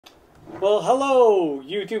Well, hello,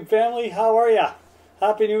 YouTube family. How are ya?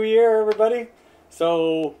 Happy New Year, everybody.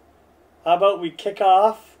 So, how about we kick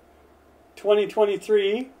off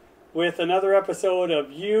 2023 with another episode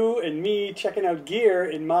of you and me checking out gear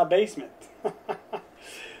in my basement.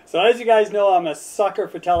 So, as you guys know, I'm a sucker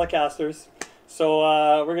for Telecasters. So,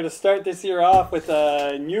 we're going to start this year off with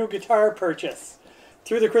a new guitar purchase.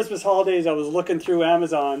 Through the Christmas holidays, I was looking through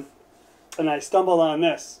Amazon and I stumbled on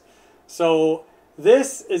this. So,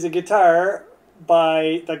 this is a guitar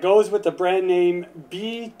that goes with the brand name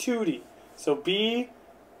Btuty. So B-T-U-T-Y.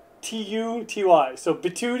 So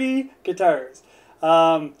Btuty guitars.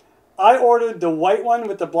 I ordered the white one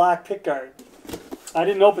with the black pickguard. I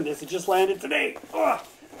didn't open this. It just landed today. Ugh.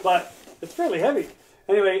 But it's fairly heavy.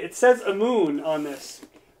 Anyway, it says Amoon on this.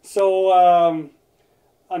 So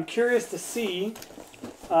I'm curious to see.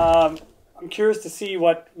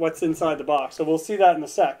 What's inside the box. So we'll see that in a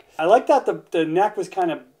sec. I like that the neck was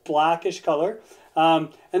kind of blackish color. And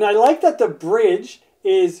I like that the bridge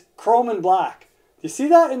is chrome and black. Do you see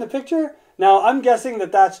that in the picture? Now, I'm guessing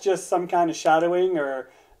that that's just some kind of shadowing or,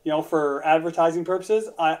 you know, for advertising purposes.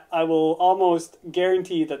 I will almost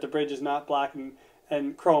guarantee that the bridge is not black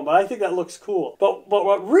and chrome. But I think that looks cool. But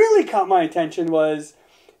what really caught my attention was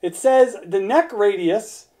it says the neck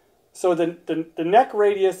radius. So the neck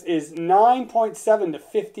radius is 9.7 to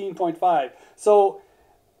 15.5. So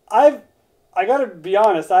I gotta be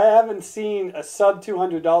honest, I haven't seen a sub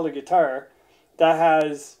 $200 guitar that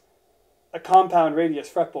has a compound radius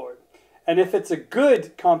fretboard. And if it's a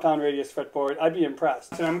good compound radius fretboard, I'd be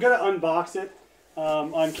impressed. So I'm gonna unbox it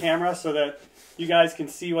on camera so that you guys can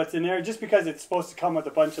see what's in there, just because it's supposed to come with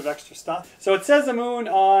a bunch of extra stuff. So it says Amoon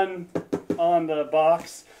on the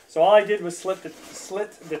box. So all I did was slit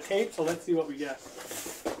the tape, so let's see what we get.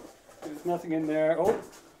 There's nothing in there. Oh,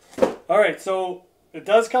 all right, so it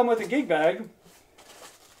does come with a gig bag,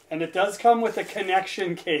 and it does come with a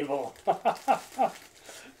connection cable.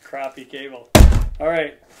 Crappy cable. All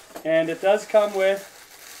right, and it does come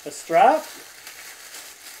with a strap.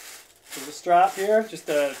 There's a strap here, just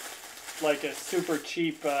like a super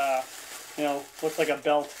cheap, you know, looks like a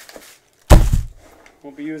belt.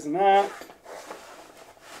 We'll be using that.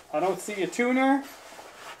 I don't see a tuner.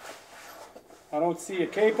 I don't see a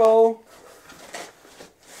capo.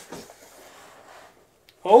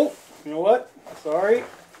 Oh, you know what? Sorry.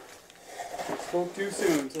 I spoke too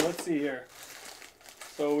soon. So let's see here.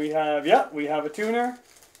 So we have, yeah, we have a tuner.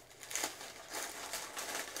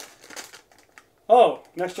 Oh,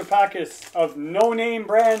 an extra pack of no-name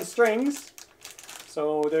brand strings.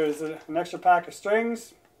 So there's an extra pack of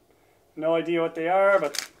strings. No idea what they are,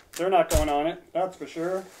 but they're not going on it, that's for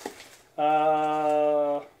sure.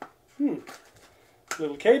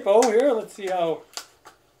 Little capo here. Let's see how.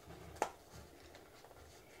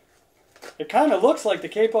 It kind of looks like the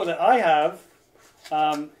capo that I have,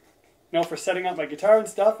 you know, for setting up my guitar and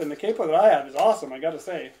stuff. And the capo that I have is awesome, I gotta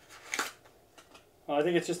say. I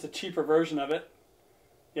think it's just a cheaper version of it.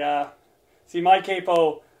 Yeah. See, my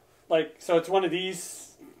capo, like, so it's one of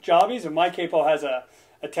these jobbies, and my capo has a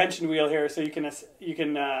tension wheel here, so you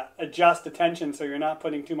can adjust the tension so you're not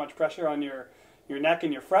putting too much pressure on your neck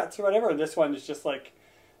and your frets or whatever. And this one is just like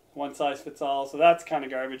one size fits all, so that's kind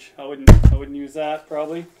of garbage. I wouldn't use that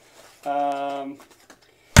probably. And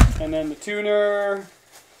then the tuner.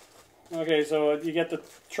 Okay, so you get the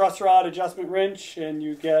truss rod adjustment wrench, and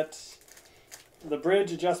you get the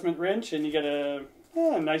bridge adjustment wrench, and you get a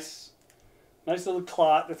nice little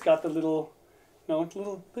clot that's got the little, you know,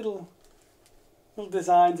 little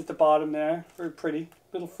designs at the bottom there. Very pretty.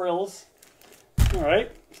 Little frills.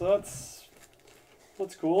 Alright, so that's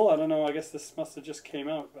cool. I don't know, I guess this must have just came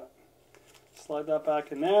out, but slide that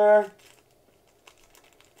back in there.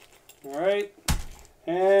 Alright.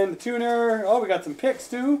 And the tuner. Oh, we got some picks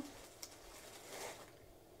too.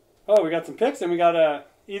 Oh, we got some picks, and we got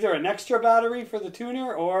either an extra battery for the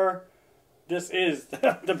tuner, or this is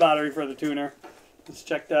the battery for the tuner. Let's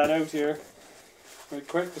check that out here really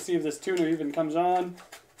quick to see if this tuner even comes on.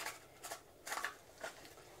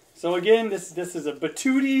 So again, this is a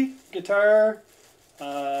Btuty guitar,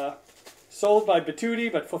 sold by Btuty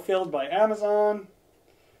but fulfilled by Amazon.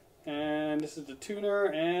 And this is the tuner,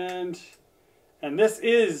 and this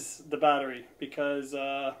is the battery, because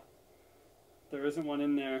there isn't one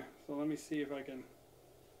in there. So let me see if I can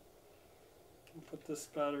put this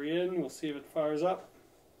battery in. We'll see if it fires up.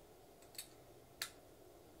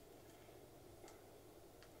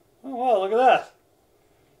 Oh wow, look at that.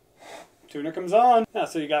 Tuner comes on. Yeah,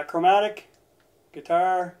 so you got chromatic,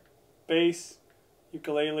 guitar, bass,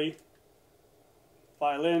 ukulele,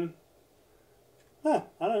 violin. I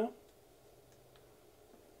don't know.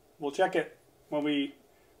 We'll check it when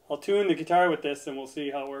I'll tune the guitar with this and we'll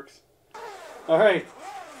see how it works. All right,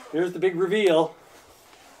 here's the big reveal.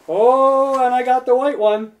 Oh, and I got the white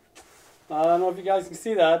one. I don't know if you guys can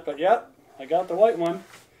see that, but yep, I got the white one.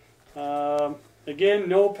 Again,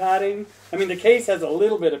 no padding. I mean, the case has a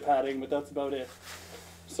little bit of padding, but that's about it.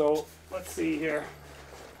 So, let's see here.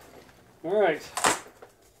 All right,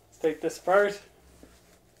 let's take this apart.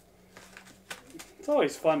 It's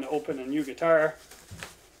always fun to open a new guitar.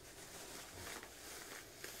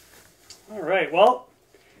 All right, well,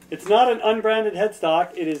 it's not an unbranded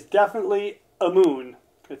headstock. It is definitely Amoon.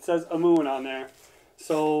 It says Amoon on there.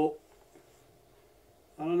 So,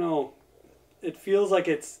 I don't know. It feels like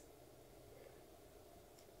it's...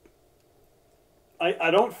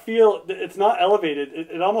 I don't feel... It's not elevated.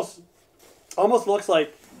 It almost looks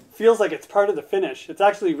like... Feels like it's part of the finish. It's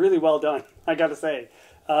actually really well done, I gotta say.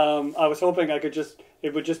 I was hoping I could just...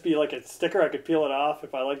 It would just be like a sticker. I could peel it off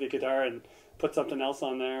if I like the guitar and put something else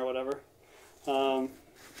on there or whatever. Let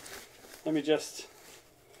me just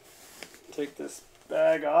take this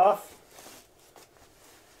bag off.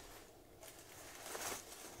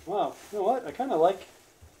 Wow, you know what? I kind of like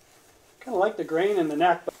the grain in the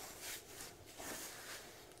neck.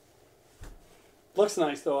 Looks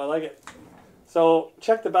nice though. I like it. So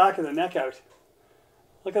check the back of the neck out.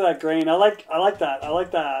 Look at that grain. I like that. I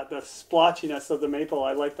like that. The splotchiness of the maple.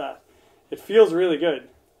 I like that. It feels really good.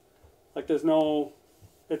 Like there's no.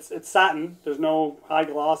 It's satin. There's no high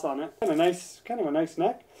gloss on it. Kind of a nice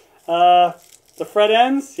neck. The fret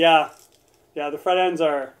ends, yeah, the fret ends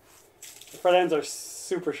are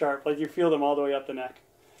super sharp. Like you feel them all the way up the neck.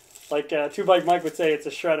 Like 2-Bike Mike would say, it's a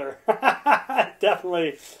shredder.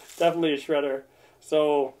 definitely a shredder.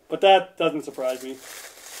 So, but that doesn't surprise me.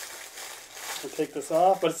 I'll take this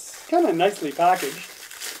off, but it's kind of nicely packaged.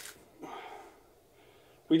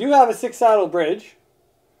 We do have a 6-saddle bridge.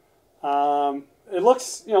 It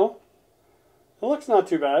looks, you know, it looks not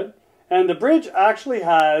too bad. And the bridge actually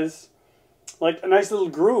has like a nice little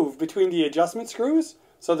groove between the adjustment screws,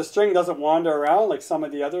 so the string doesn't wander around like some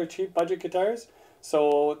of the other cheap budget guitars.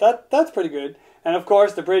 So that's pretty good. And of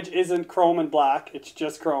course the bridge isn't chrome and black, it's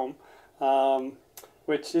just chrome,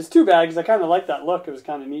 which is too bad because I kind of like that look. It was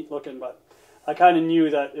kind of neat looking, but I kind of knew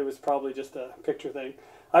that it was probably just a picture thing.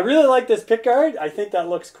 I really like this pickguard. I think that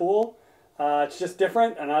looks cool. It's just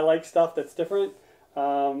different, and I like stuff that's different.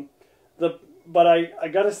 But I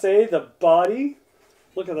gotta say, the body,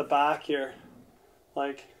 look at the back here.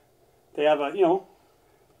 Like, they have a, you know,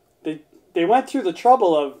 they went through the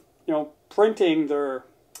trouble of, you know, printing their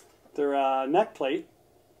neck plate.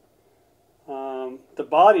 The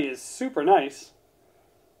body is super nice.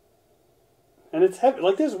 And it's heavy.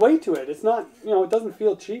 Like, there's weight to it. It's not, you know, it doesn't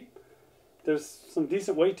feel cheap. There's some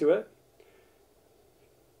decent weight to it.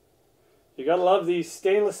 You gotta love these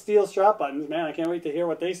stainless steel strap buttons. Man, I can't wait to hear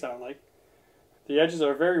what they sound like. The edges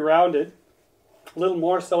are very rounded. A little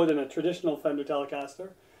more so than a traditional Fender Telecaster.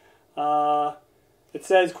 It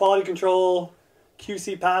says quality control,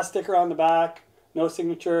 QC pass sticker on the back. No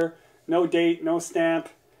signature, no date, no stamp,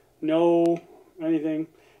 no anything.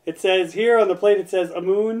 It says here on the plate, it says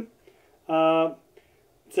Amoon. It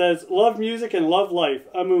says love music and love life.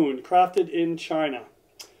 Amoon, crafted in China.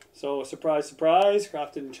 So surprise, surprise,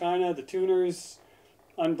 crafted in China. The tuners,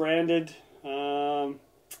 unbranded. Right,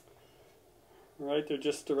 they're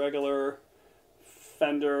just the regular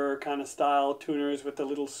Fender kind of style tuners with the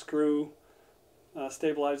little screw,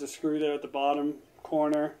 stabilizer screw there at the bottom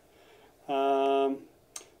corner.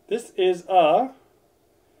 This is a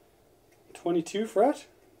 22 fret.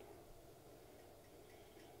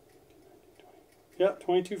 Yeah,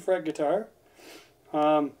 22 fret guitar.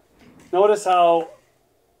 Notice how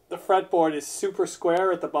the fretboard is super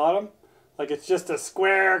square at the bottom. Like it's just a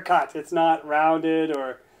square cut. It's not rounded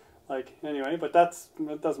or like, anyway, but that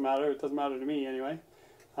doesn't matter. It doesn't matter to me anyway.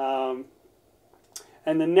 And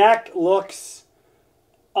the neck looks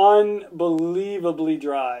unbelievably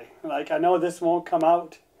dry. Like, I know this won't come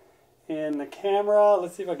out in the camera.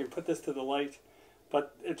 Let's see if I can put this to the light.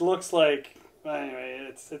 But it looks like, anyway,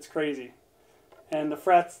 it's crazy. And the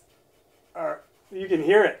frets are, you can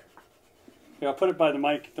hear it. Here, I'll put it by the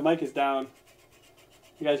mic. The mic is down.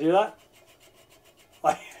 You guys hear that?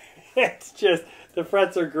 Like, it's just, the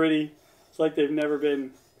frets are gritty. It's like they've never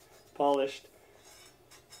been polished.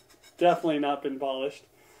 Definitely not been polished.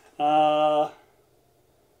 Have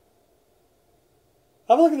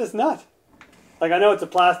a look at this nut. Like, I know it's a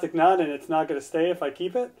plastic nut and it's not going to stay if I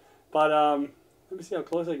keep it, but let me see how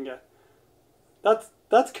close I can get.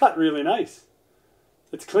 That's cut really nice.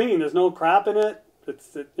 It's clean. There's no crap in it.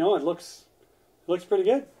 You know, it looks pretty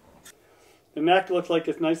good. The neck looks like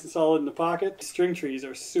it's nice and solid in the pocket. The string trees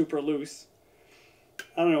are super loose.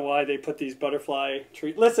 I don't know why they put these butterfly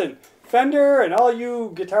trees. Listen, Fender and all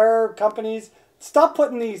you guitar companies, stop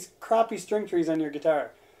putting these crappy string trees on your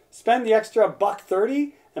guitar. Spend the extra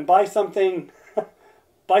 $1.30 and buy something,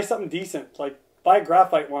 buy something decent. Like buy a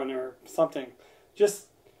graphite one or something. Just,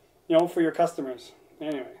 you know, for your customers.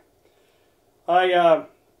 Anyway,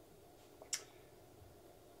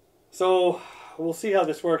 so we'll see how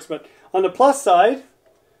this works. But on the plus side,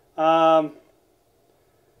 look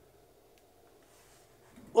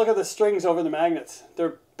at the strings over the magnets.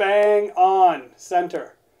 They're bang on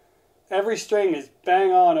center. Every string is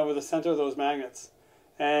bang on over the center of those magnets.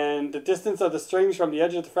 And the distance of the strings from the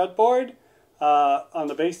edge of the fretboard on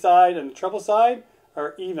the bass side and the treble side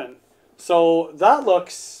are even. So that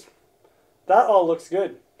all looks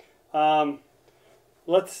good.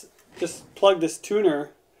 Let's just plug this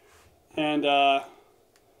tuner and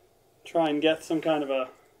try and get some kind of a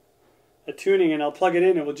tuning, and I'll plug it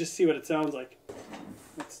in and we'll just see what it sounds like.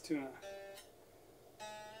 Let's tune it.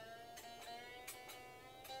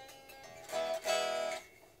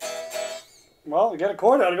 Well, we get a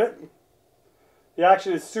chord out of it. The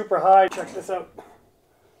action is super high. Check this out.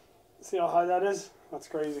 See how high that is? That's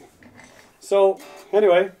crazy. So,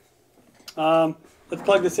 anyway, let's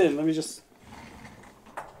plug this in. Let me just...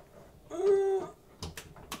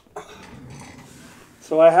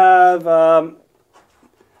 So I have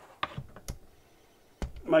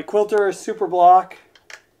my Quilter Super Block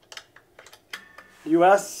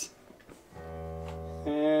US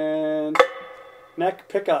and neck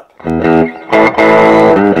pickup. Wow,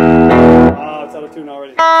 it's out of tune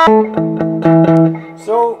already.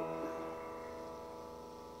 So,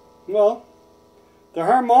 well, the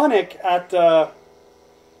harmonic at the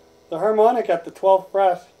 12th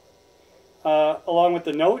fret, along with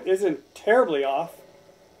the note, isn't terribly off.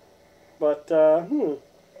 But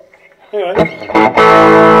anyway,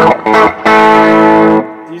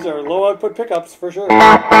 these are low output pickups for sure.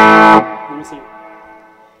 Let me see.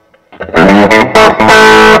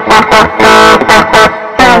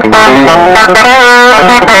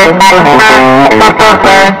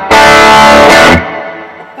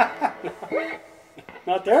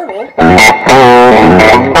 Not terrible.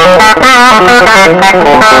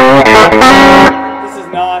 This is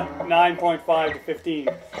not 9.5 to 15.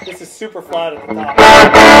 This is super flat at the top.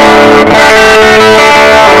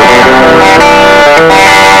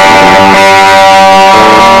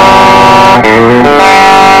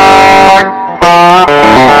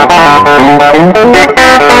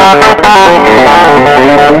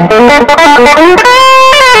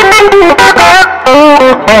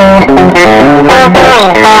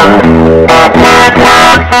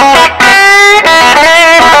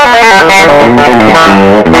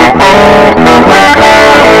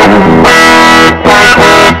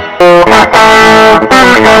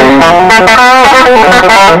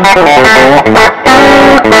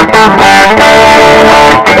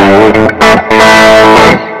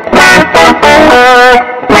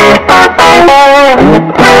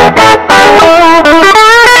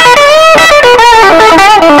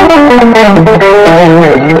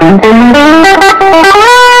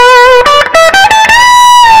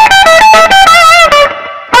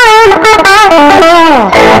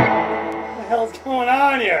 What the hell's going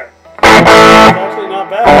on here? It's actually not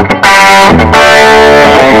bad.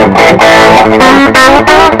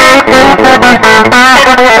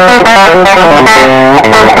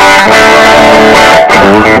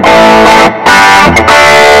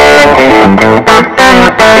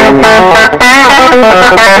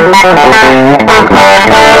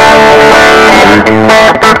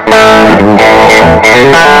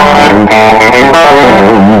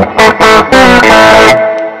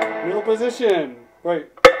 Middle position. Right.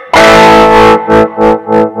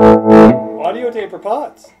 Audio taper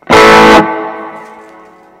pots.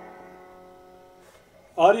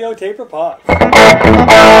 Audio taper pots.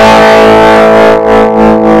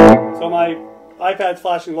 So my iPad's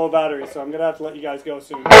flashing low battery, so I'm going to have to let you guys go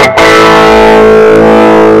soon. Scratchy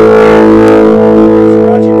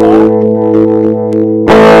pot.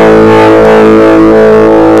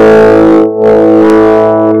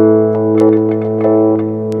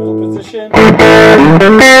 Middle position.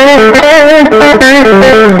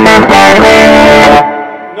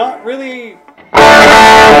 Not really. Not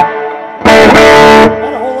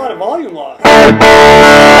a whole lot of volume loss. A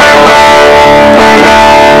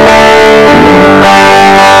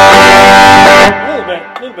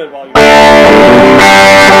little bit of volume.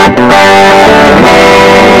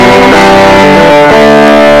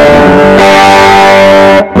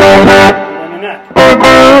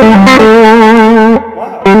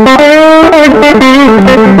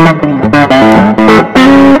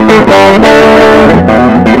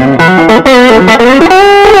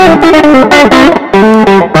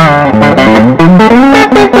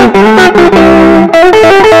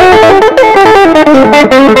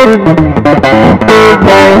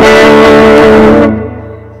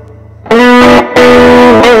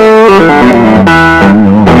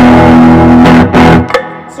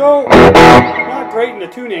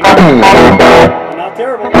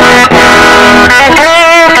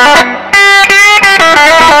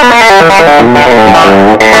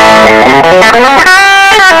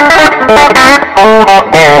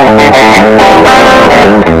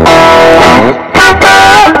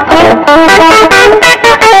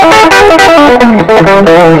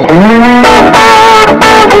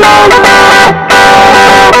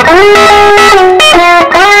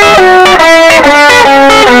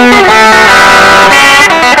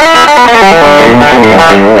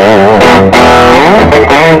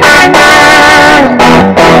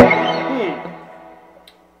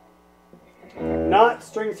 not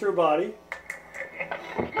string through body.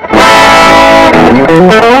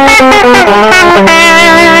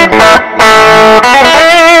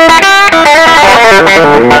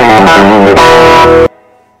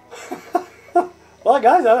 Well,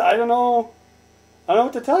 guys, I don't know. I don't know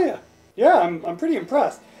what to tell you. Yeah, I'm pretty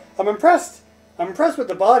impressed. I'm impressed with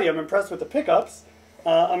the body. I'm impressed with the pickups.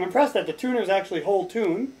 I'm impressed that the tuners actually hold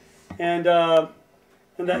tune, and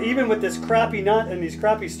that even with this crappy nut and these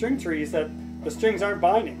crappy string trees, that the strings aren't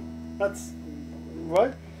binding. That's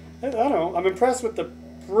what I don't know. I'm impressed with the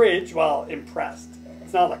bridge. Well, impressed.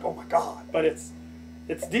 It's not like, oh my god, but it's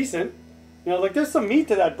decent. You know, like there's some meat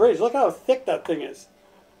to that bridge. Look how thick that thing is.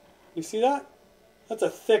 You see that? That's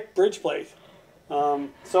a thick bridge plate.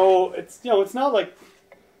 So it's, you know, it's not like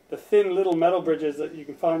the thin little metal bridges that you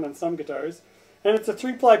can find on some guitars. And it's a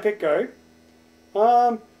 3-ply pickguard.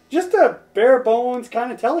 Just a bare bones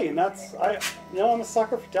kind of telly, and that's, I'm a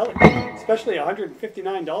sucker for telly, especially a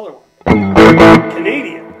 $159 one,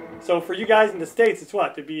 Canadian. So for you guys in the States, it's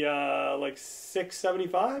what? It'd be like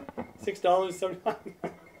 $6.75, $6.75.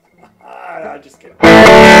 I'm just kidding.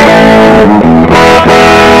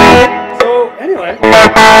 So anyway,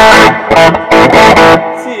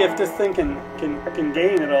 let's see if this thing can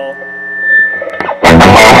gain at all.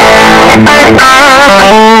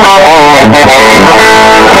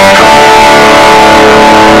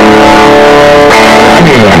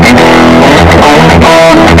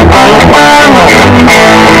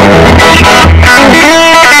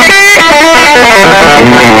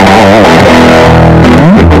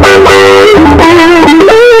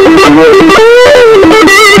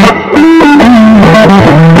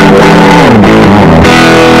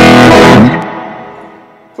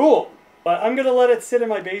 Cool, but I'm going to let it sit in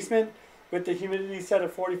my basement with the humidity set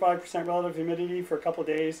at 45% relative humidity for a couple of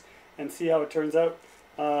days and see how it turns out.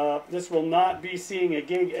 This will not be seeing a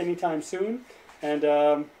gig anytime soon, and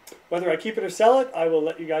whether I keep it or sell it, I will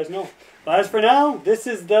let you guys know. But as for now, this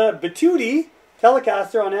is the Btuty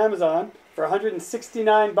Telecaster on Amazon for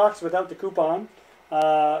 $169 without the coupon,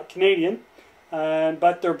 Canadian,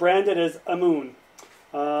 but they're branded as Amoon.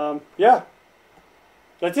 Yeah,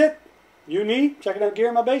 that's it. You and me, checking out gear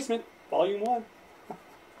in my basement, volume 1.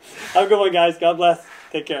 Have a good one, guys. God bless.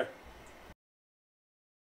 Take care.